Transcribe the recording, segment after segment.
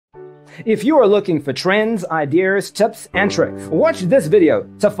If you are looking for trends, ideas, tips, and tricks, watch this video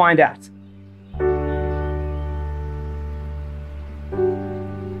to find out.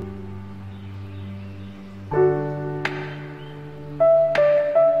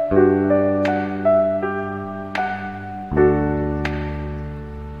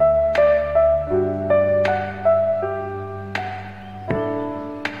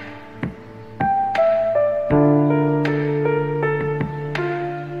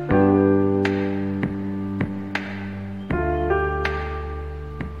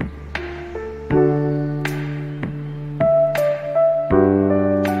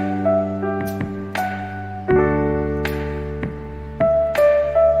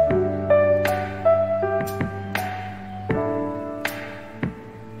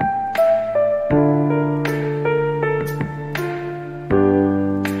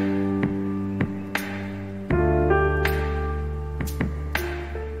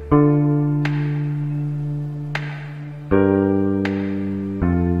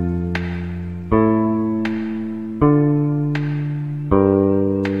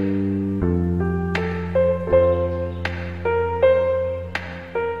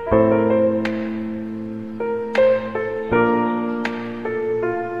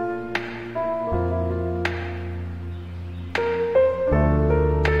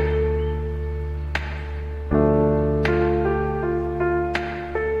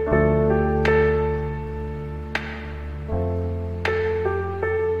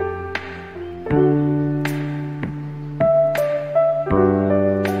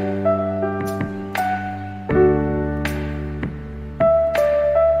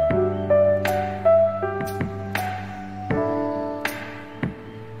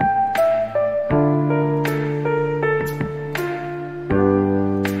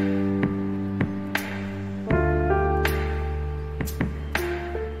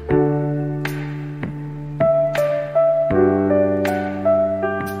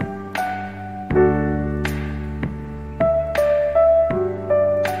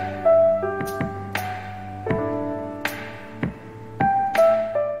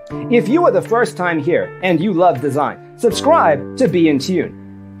 If you are the first time here and you love design, subscribe to be in tune.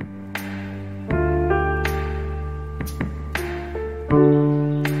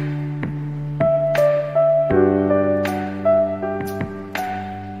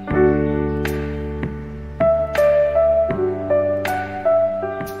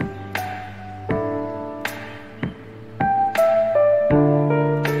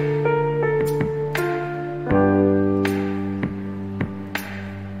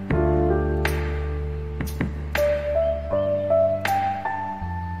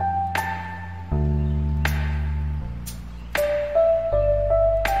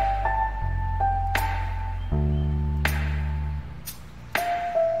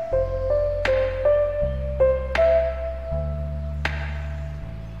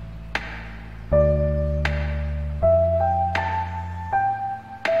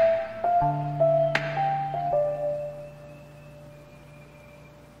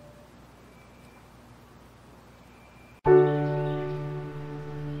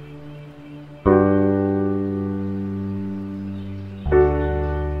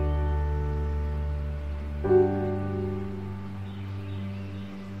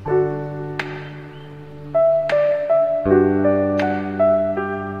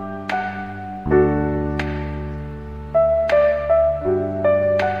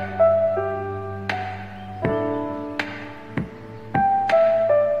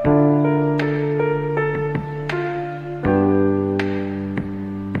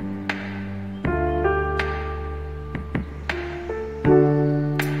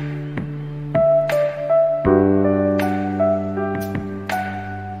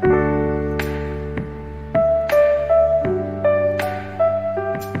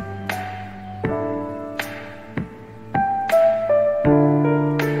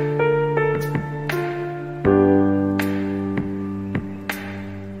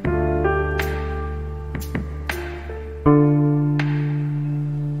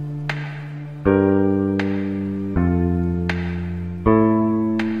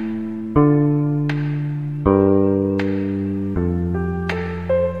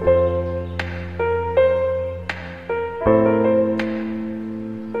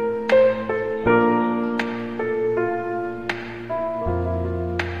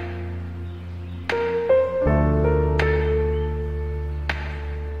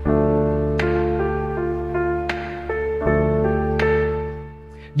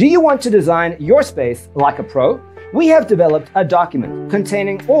 Do you want to design your space like a pro? We have developed a document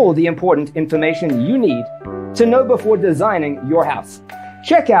containing all the important information you need to know before designing your house.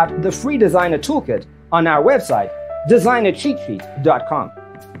 Check out the free designer toolkit on our website, designercheatsheet.com.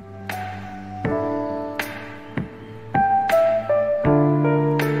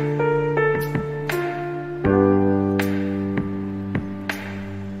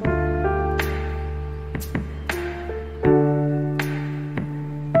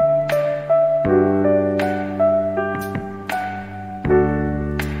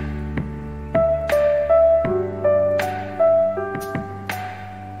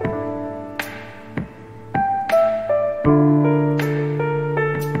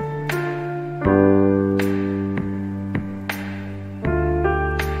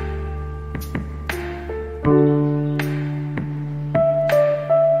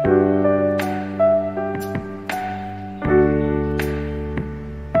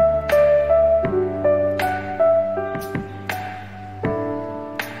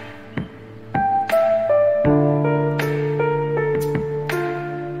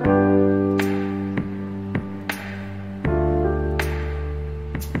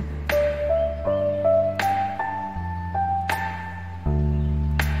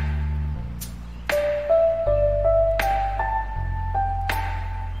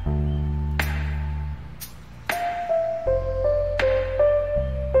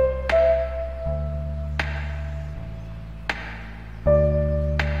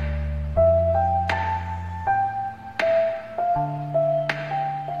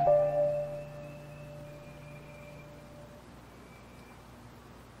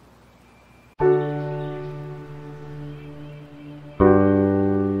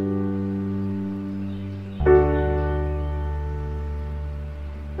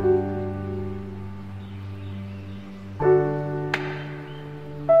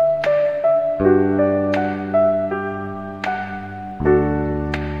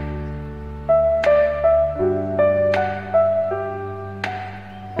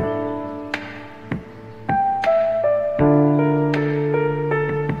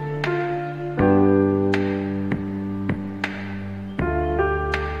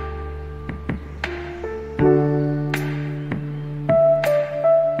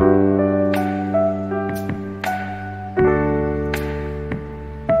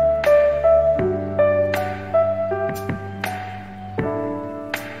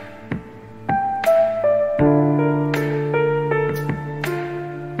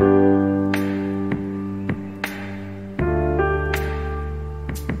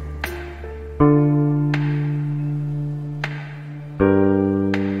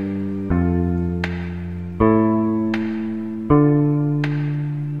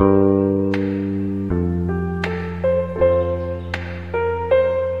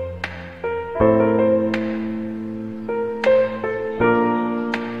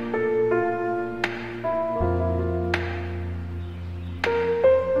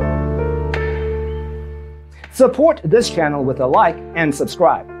 Support this channel with a like and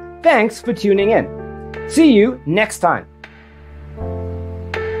subscribe. Thanks for tuning in. See you next time.